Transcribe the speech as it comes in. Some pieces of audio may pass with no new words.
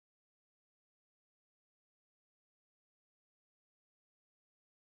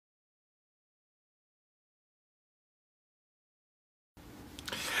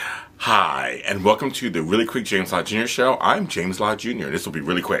Hi, and welcome to the really quick James Lott Jr. show. I'm James Lott Jr. This will be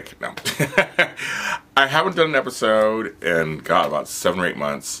really quick. No. I haven't done an episode in, God, about 7 or 8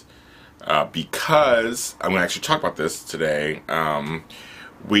 months because I'm going to actually talk about this today.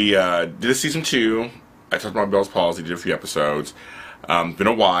 We did a season 2. I talked about Bells Palsy, did a few episodes. Been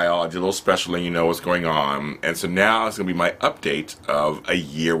a while. I did a little special letting you know what's going on. And so now it's going to be my update of a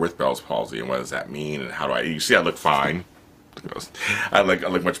year with Bells Palsy. And what does that mean? And how do you see I look fine. I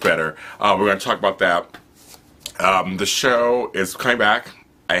look much better. We're going to talk about that. The show is coming back.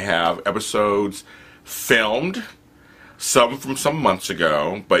 I have episodes filmed, some from some months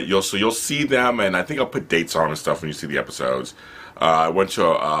ago, but you'll see them, and I think I'll put dates on and stuff when you see the episodes. I went to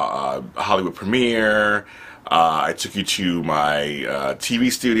a Hollywood premiere. I took you to my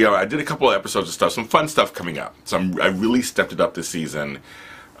TV studio. I did a couple of episodes of stuff, some fun stuff coming up. So I really stepped it up this season.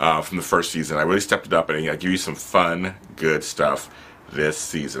 From the first season, I really stepped it up, and I give you some fun, good stuff this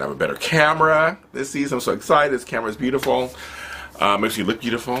season. I have a better camera this season. I'm so excited. This camera is beautiful. Makes you look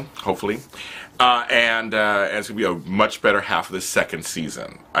beautiful, hopefully. And it's going to be a much better half of the second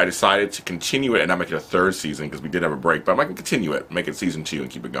season. I decided to continue it and not make it a third season because we did have a break, but I'm going to continue it, make it season 2, and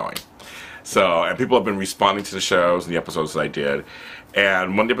keep it going. So, and people have been responding to the shows and the episodes that I did.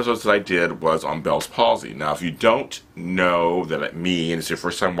 And one of the episodes that I did was on Bells Palsy. Now, if you don't know that me, and it's your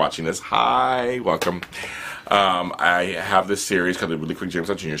first time watching this, hi, welcome. I have this series called the Really Quick James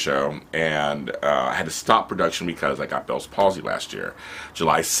Lott Jr. Show, and I had to stop production because I got Bells Palsy last year.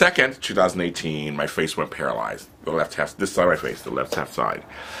 July 2nd, 2018, my face went paralyzed. The left half, this side of my face, the left half side.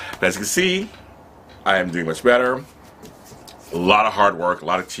 And as you can see, I am doing much better. A lot of hard work, a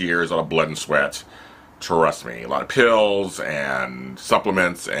lot of tears, a lot of blood and sweat. Trust me, a lot of pills and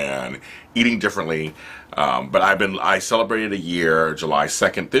supplements and eating differently. But I celebrated a year, July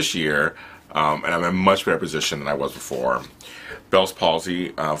 2nd this year, and I'm in a much better position than I was before. Bell's palsy,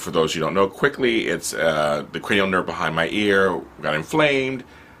 for those you don't know, quickly, it's the cranial nerve behind my ear got inflamed,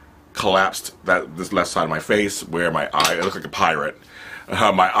 collapsed this left side of my face where my eye, it looked like a pirate.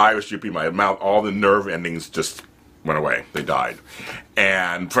 My eye was droopy, my mouth, all the nerve endings just went away. They died.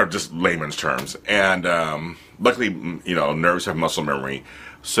 And for just layman's terms. And luckily, you know, nerves have muscle memory.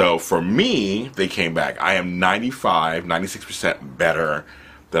 So for me, they came back. I am 95, 96% better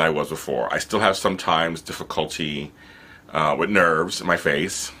than I was before. I still have sometimes difficulty with nerves in my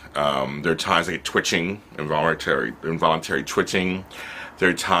face. There are times I get twitching, involuntary twitching. There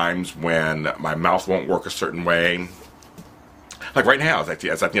are times when my mouth won't work a certain way. Like right now,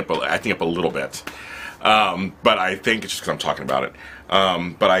 it's acting up a little bit. But I think it's just because I'm talking about it.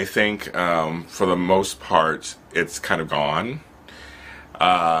 But I think for the most part, it's kind of gone.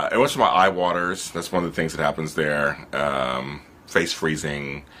 It was my eye waters. That's one of the things that happens there. Face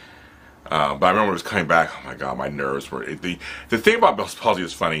freezing. But I remember it was coming back. Oh my God, my nerves were. The thing about Bell's palsy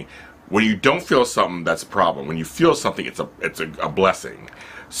is funny. When you don't feel something, that's a problem. When you feel something, it's a blessing.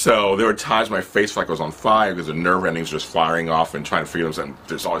 So there were times my face felt like it was on fire because the nerve endings were just firing off and trying to figure them out.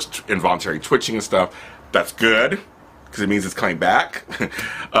 There's always involuntary twitching and stuff. That's good because it means it's coming back.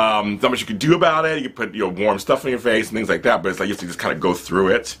 Not much you can do about it. You can put warm stuff on your face and things like that, but it's like you have to just kind of go through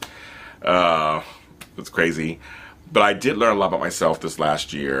it. It's crazy. But I did learn a lot about myself this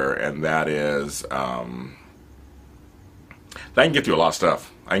last year, and that is that I can get through a lot of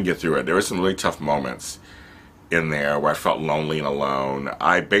stuff. I can get through it. There were some really tough moments in there where I felt lonely and alone.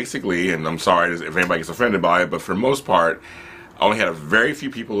 I basically, and I'm sorry if anybody gets offended by it, but for the most part, I only had a very few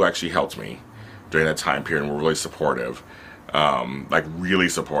people who actually helped me during that time period and were really supportive. Like really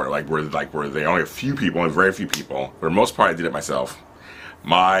supportive. Were they only a few people, only very few people. For the most part, I did it myself.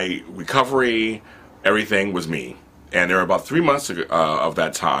 My recovery, everything was me. And there were about 3 months of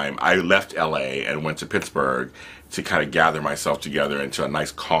that time, I left LA and went to Pittsburgh to kind of gather myself together into a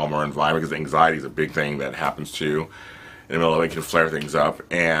nice, calmer environment, because anxiety is a big thing that happens too. In the middle of it, it can flare things up.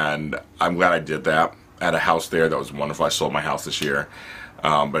 And I'm glad I did that. I had a house there that was wonderful. I sold my house this year.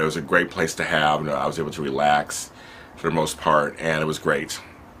 But it was a great place to have. I was able to relax for the most part, and it was great.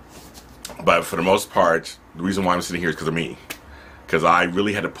 But for the most part, the reason why I'm sitting here is because of me. Because I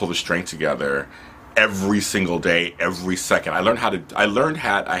really had to pull the strength together every single day, every second.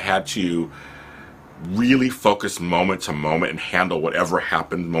 I had to really focus moment to moment and handle whatever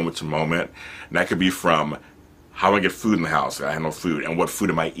happened moment to moment. And that could be from how do I get food in the house? I have no food. And what food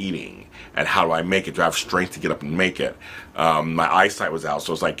am I eating? And how do I make it? Do I have strength to get up and make it? My eyesight was out,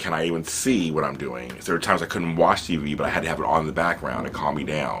 so it's like, can I even see what I'm doing? There were times I couldn't watch TV, but I had to have it on in the background to calm me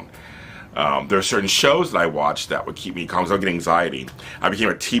down. There are certain shows that I watched that would keep me calm, because I would get anxiety. I became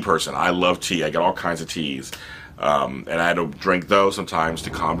a tea person. I love tea. I got all kinds of teas. And I had to drink those sometimes to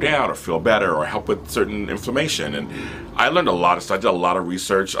calm down or feel better or help with certain inflammation. And I learned a lot of stuff. I did a lot of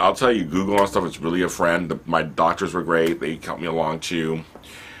research. I'll tell you, Google and stuff is really a friend. My doctors were great. They helped me along too.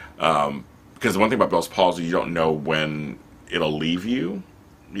 Because the one thing about Bell's Palsy, you don't know when it'll leave you.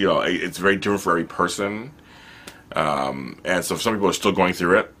 You know, it's very different for every person. And so some people are still going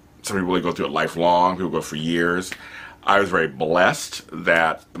through it. Some people really go through it lifelong. People go for years. I was very blessed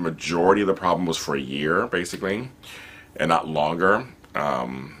that the majority of the problem was for a year, basically, and not longer. But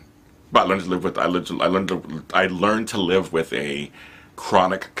I learned to live with. I learned to live with a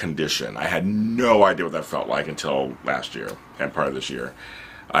chronic condition. I had no idea what that felt like until last year and part of this year.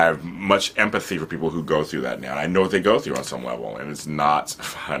 I have much empathy for people who go through that now. And I know what they go through on some level, and it's not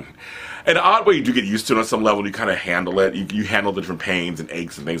fun. In an odd way, you do get used to it on some level. You kind of handle it. You handle the different pains and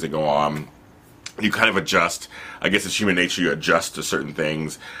aches and things that go on. You kind of adjust. I guess it's human nature. You adjust to certain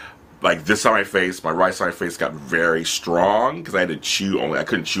things. Like this side of my face, my right side of my face got very strong because I had to chew only. I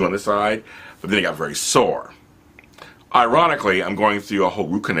couldn't chew on this side, but then it got very sore. Ironically, I'm going through a whole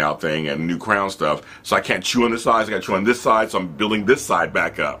root canal thing and new crown stuff, so I can't chew on this side, so I got to chew on this side, so I'm building this side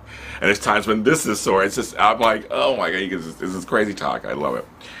back up. And there's times when this is sore. It's just, I'm like, oh my God, this is crazy talk. I love it.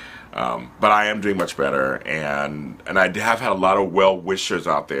 But I am doing much better, and I have had a lot of well-wishers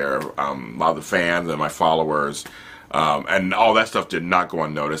out there, a lot of the fans and my followers, and all that stuff did not go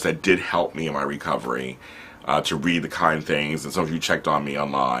unnoticed. That did help me in my recovery, to read the kind things, and some of you checked on me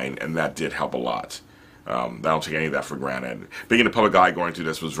online, and that did help a lot. I don't take any of that for granted. Being in the public eye going through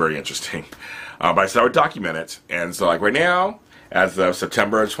this was very interesting. But I said I would document it, and so like right now, as of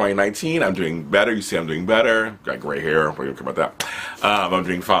September 2019, I'm doing better. You see I'm doing better. Got gray hair. What do you think about that? I'm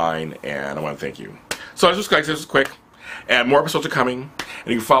doing fine, and I want to thank you. So I just guys, this is quick. And more episodes are coming. And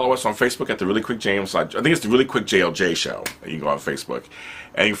you can follow us on Facebook at The Really Quick James. I think it's The Really Quick JLJ Show. You can go on Facebook.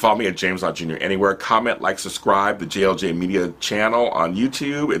 And you can follow me at James Lott Jr. anywhere. Comment, like, subscribe. The JLJ Media channel on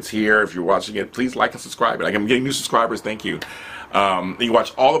YouTube. It's here. If you're watching it, please like and subscribe. I'm getting new subscribers. Thank you. You can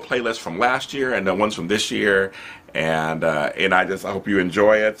watch all the playlists from last year and the ones from this year. And I hope you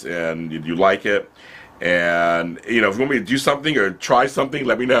enjoy it and you like it. And, you know, if you want me to do something or try something,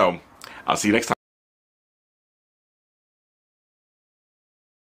 let me know. I'll see you next time.